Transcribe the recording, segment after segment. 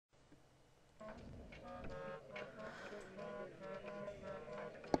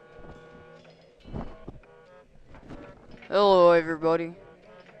Hello everybody.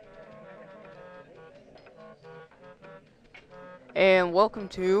 And welcome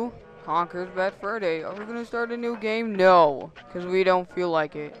to Conkers Bad Friday. Are we gonna start a new game? No, because we don't feel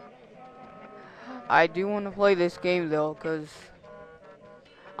like it. I do want to play this game though, because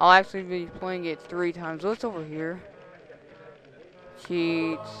I'll actually be playing it 3 times. What's over here?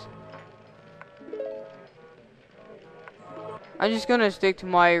 Cheats. I'm just gonna stick to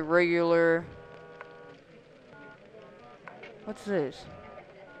my regular... What's this?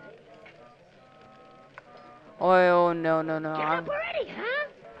 Oh, no. Get up already, huh?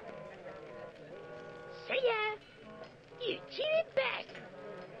 See ya. You cheated back.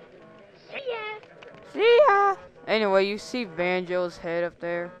 See ya. See ya! Anyway, you see Banjo's head up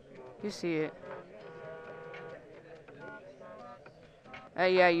there? You see it.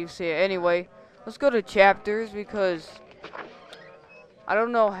 Yeah, you see it. Anyway, let's go to chapters because I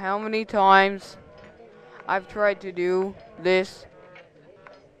don't know how many times I've tried to do this.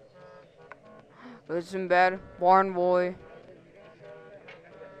 Listen, bad barn boy.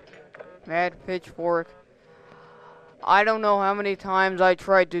 Mad pitchfork. I don't know how many times I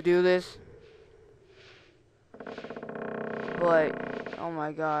tried to do this. But, oh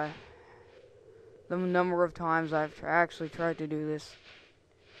my god. The number of times I've actually tried to do this.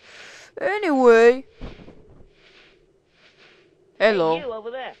 Anyway. Hello. Hey, you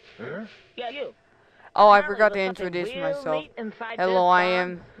over there. Huh? Yeah, you. Oh, I forgot to introduce myself. Hello, I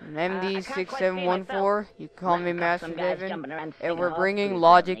am MD6714. You can call me Master Devin. And we're bringing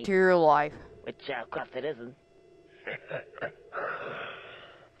logic to your life. Which, of course, it isn't.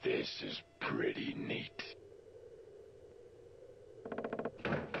 This is pretty neat.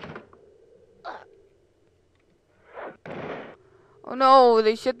 Oh no,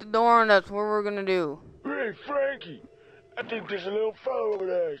 they shut the door on us. What we're gonna do? Hey, Frankie. I think there's a little fellow over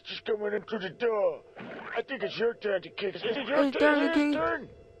there. He's just coming in through the door. I think it's your turn to kick. Is it your turn? Is it his turn?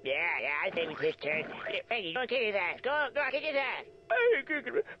 Yeah, I think it's his turn. Hey, Frankie, go kick his ass. Go kick his ass. I ain't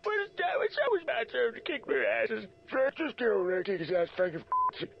kicking it. But it's always my turn to kick their asses. Frank, just get over there and kick his ass, Frankie.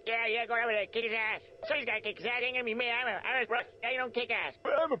 Yeah, go over there. Kick his ass. Somebody's gotta kick his ass. Ain't gonna be me. I'm a brush. Yeah, you don't kick ass.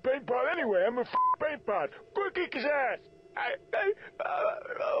 But I'm a paint pot anyway. I'm a paint pot. Go kick his ass.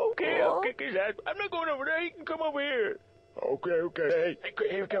 Okay, I'll kick his ass. I'm not going over there. He can come over here. Okay. Hey,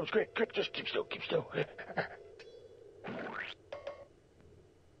 here he comes. Quick. Just keep still.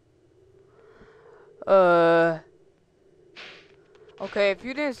 Okay, if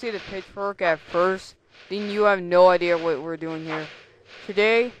you didn't see the pitchfork at first, then you have no idea what we're doing here.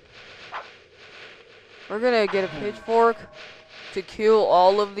 Today, we're gonna get a pitchfork to kill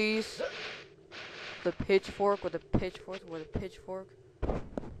all of these. The pitchfork with a pitchfork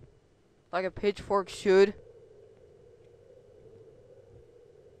like a pitchfork should.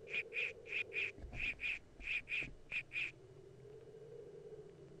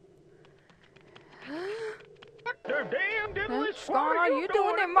 What's going on? You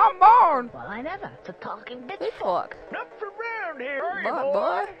doing in my barn? Well, I never. It's a talking Pitchfork. Not from around here, are you,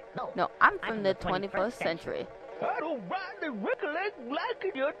 Boy? No, I'm from the 21st century. I don't rightly recollect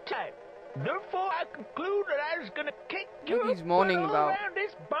liking your type. Therefore, I conclude that I was gonna kick you He's moaning about around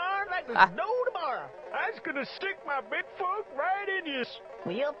this barn like there's no tomorrow. I was gonna stick my big fork right in you.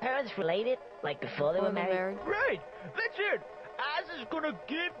 Were your parents related? Like before they were married? Right. That's it. I was gonna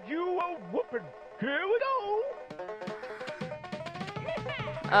give you a whooping. Here we go.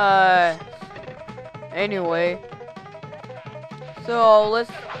 Anyway. So,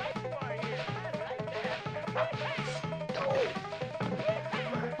 let's...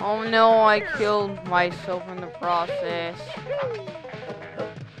 Oh no, I killed myself in the process.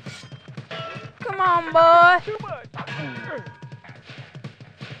 Come on, boy.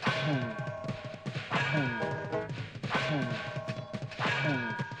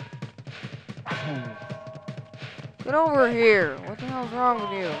 Get over here. What the hell's wrong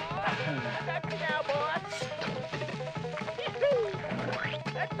with you?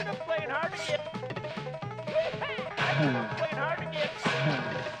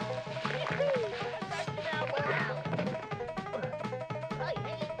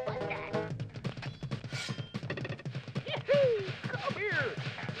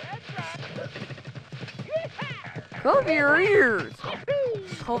 Cover your ears.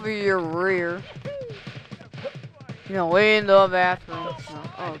 Cover your rear. You know, in the bathroom. No.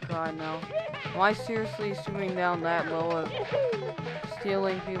 Oh god, no. Am I seriously zooming down that low of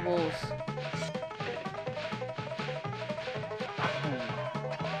stealing people's...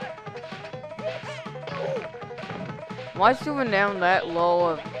 Am I zooming down that low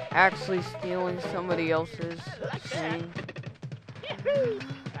of actually stealing somebody else's thing?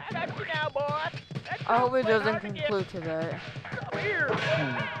 I got you now, boy. I hope it doesn't conclude to that. Come here.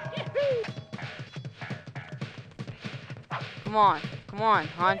 Come on,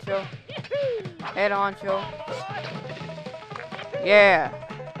 Honcho. Head Honcho. Yeah.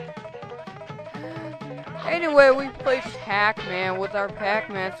 Anyway, we play Pac-Man with our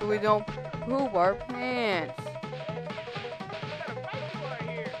Pac-Man so we don't poop our pants.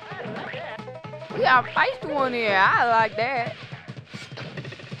 We got a feisty one here. I like that.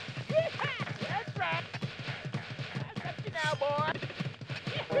 That's right. I got you now, boy.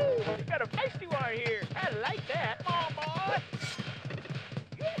 You got a feisty one here. I like that. Come on, boy.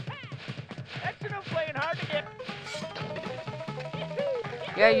 That's enough playing hard to get.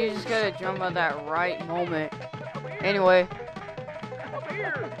 Yeah, you just gotta jump at that right moment. Anyway. Come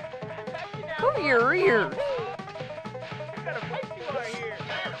here. Come to your ears. You got a feisty one here.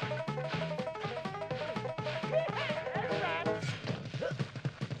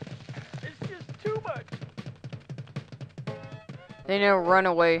 It's just too much. They never run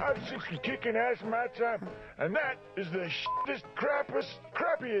away. I've seen some kicking ass in my time, and that is the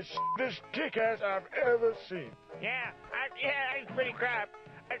crappiest this kick ass I've ever seen. Yeah, that's pretty crap.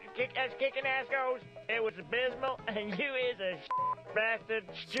 As kicking ass goes, it was abysmal, and you is a bastard,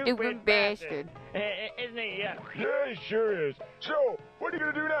 stupid bastard. Isn't he? Yeah. Yeah, he sure is. So, what are you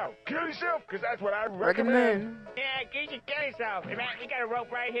gonna do now? Kill yourself? Because that's what I recommend. Yeah, you should kill yourself. Hey, man, we got a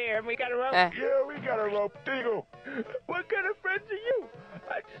rope right here. We got a rope. Yeah, we got a rope. There you go. What kind of friends are you?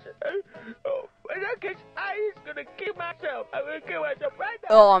 In that case, I is gonna kill myself. I'm gonna kill myself right now.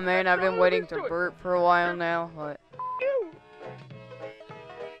 Oh man, I've been waiting to burp for a while now. But You.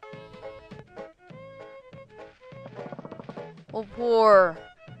 oh, poor.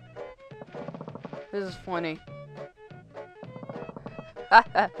 This is funny. What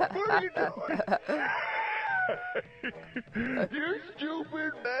are you doing? You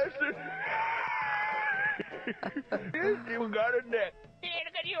stupid bastard. You even got a neck. Yeah,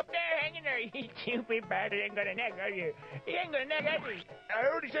 look at you up there hanging there. You stupid bastard. You ain't got a neck, are you? You ain't got a neck, are you? I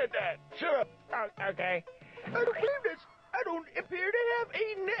already said that. Shut up. Oh, okay. I don't believe this. I don't appear to have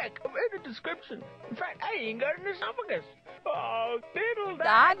a neck of any description. In fact, I ain't got an esophagus. Oh, diddle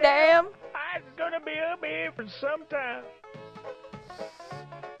Goddamn. I'm gonna be up here for some time.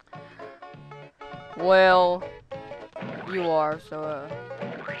 Well, you are, so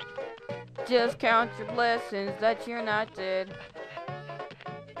just count your blessings that you're not dead.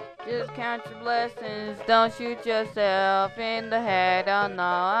 Just count your blessings, don't shoot yourself in the head. Oh no,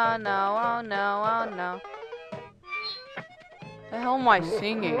 oh no, oh no, oh no. The hell am I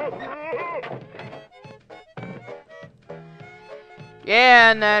singing?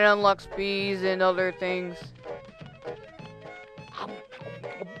 Yeah, and that unlocks bees and other things.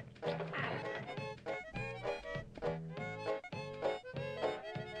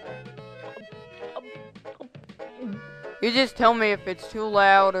 You just tell me if it's too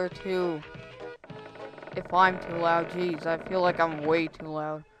loud or too... If I'm too loud. Jeez, I feel like I'm way too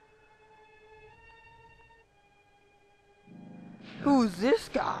loud. Who's this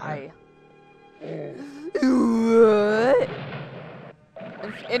guy? What?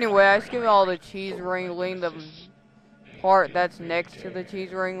 Anyway, I skipped all the cheese wrangling, the part that's next to the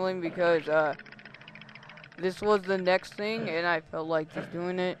cheese wrangling, because this was the next thing, and I felt like just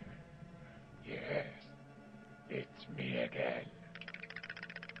doing it. Yes, it's me again.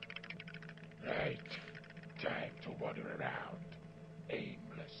 Right, time to wander around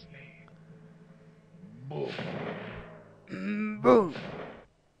aimlessly. Boom. Boom.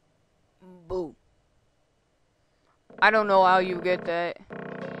 Boom. I don't know how you get that.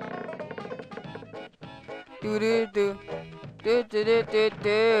 Do do do. Do do do do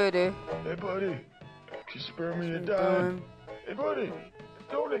do do. Hey, buddy. Can you spare me a dime? Hey, buddy.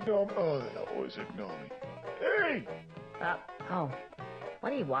 Don't ignore me. Oh, they always ignore me. Hey! Oh.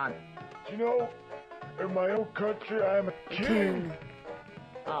 What do you want? You know, in my own country, I am a king.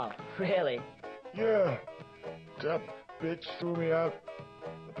 Oh, really? Yeah. That bitch threw me out.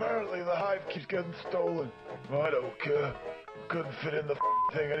 Apparently, the hive keeps getting stolen. I don't care. Couldn't fit in the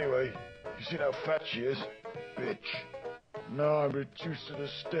thing anyway. You seen how fat she is? Bitch. Now I'm reduced to the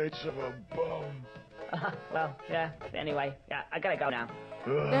states of a bum. Well, yeah, anyway, yeah, I gotta go now.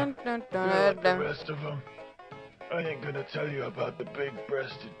 Dun, dun, You're dun, like the dun. rest of them. I ain't gonna tell you about the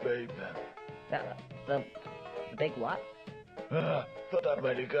big-breasted babe then. The big what? Thought that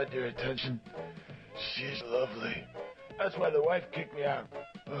might have got your attention. She's lovely. That's why the wife kicked me out.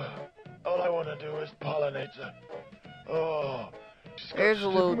 All I want to do is pollinate her. Oh, she's got There's a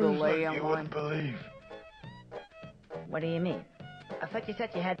little stick moves delay like on you mine. wouldn't believe. What do you mean? I thought you said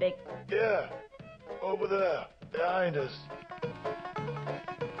you had big... Yeah, over there, behind us.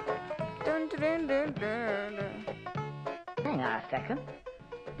 Dun, dun, Hang on a second.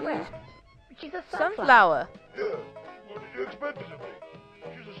 Where? She's a Sunflower. Yeah, what did you expect her to be?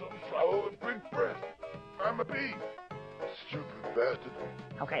 She's a sunflower with big breasts. I'm a bee. Stupid bastard.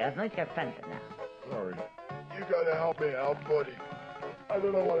 Okay, let's not get offended now. Sorry. You gotta help me out, buddy. I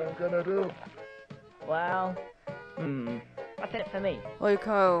don't know what I'm gonna do. Well, what's in it for me? We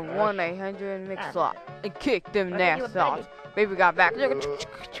call 1-800-MIX-LOCK and kick them I thought you nasty were off. Baby got back. Yeah.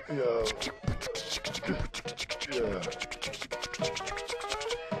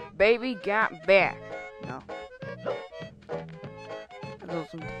 Baby got back. No. Those are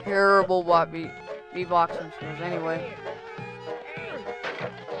some terrible beatboxing skills anyway.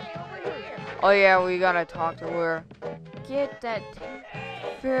 Oh yeah, we gotta talk to her. Get that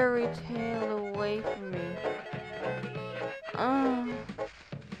fairy tale away from me.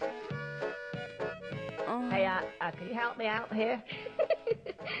 Hey, can you help me out here?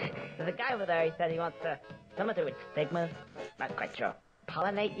 There's a guy over there, he said he wants something to do with stigmas. Not quite sure.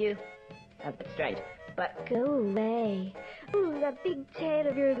 Pollinate you? That's a bit strange. But Go away. Ooh, that big tail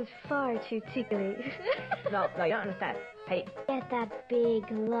of yours is far too tickly. no, you don't understand. Hey, Get that big,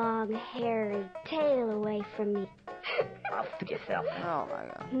 long, hairy tail away from me. off to yourself. Oh my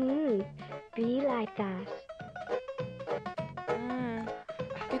god. Be like that.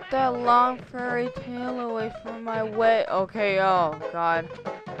 Get that long furry tail away from my wet. Okay, oh god.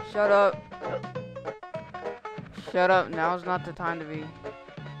 Shut up. Shut up. Now's not the time to be.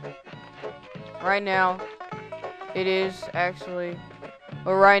 Right now, it is actually.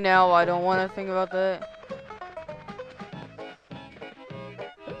 But right now, I don't want to think about that.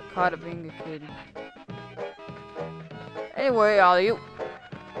 Caught it being a kid. Anyway, alley-oop.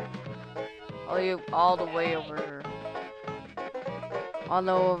 Alley-oop all the way over here. All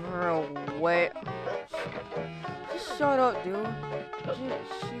over way. Just shut up, dude.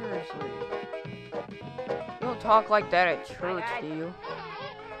 Seriously. You don't talk like that at church, do you?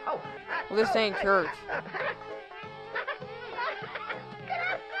 Oh, Well, this ain't church.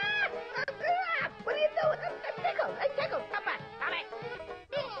 What are you doing? I'm tickled. I'm tickled. Stop it. Stop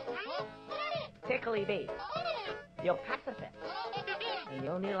it. Tickly bee. You're pacifist. And you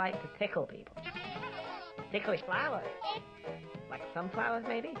only like to tickle people. Ticklish flowers. Like sunflowers,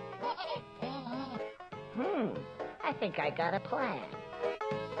 maybe? I think I got a plan.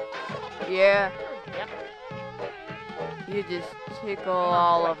 Yeah, Yep. you just tickle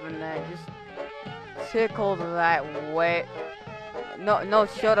all up in that. Just tickle that wet. No,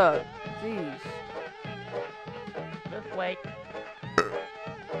 shut up. Jeez. Just wait.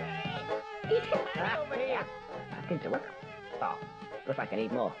 Over here. I think to look. Oh, looks like I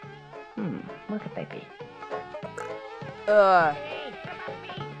need more. What could they be?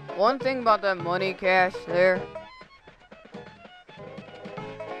 One thing about that money cash there,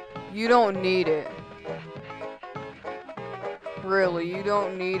 you don't need it. Really, you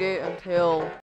don't need it until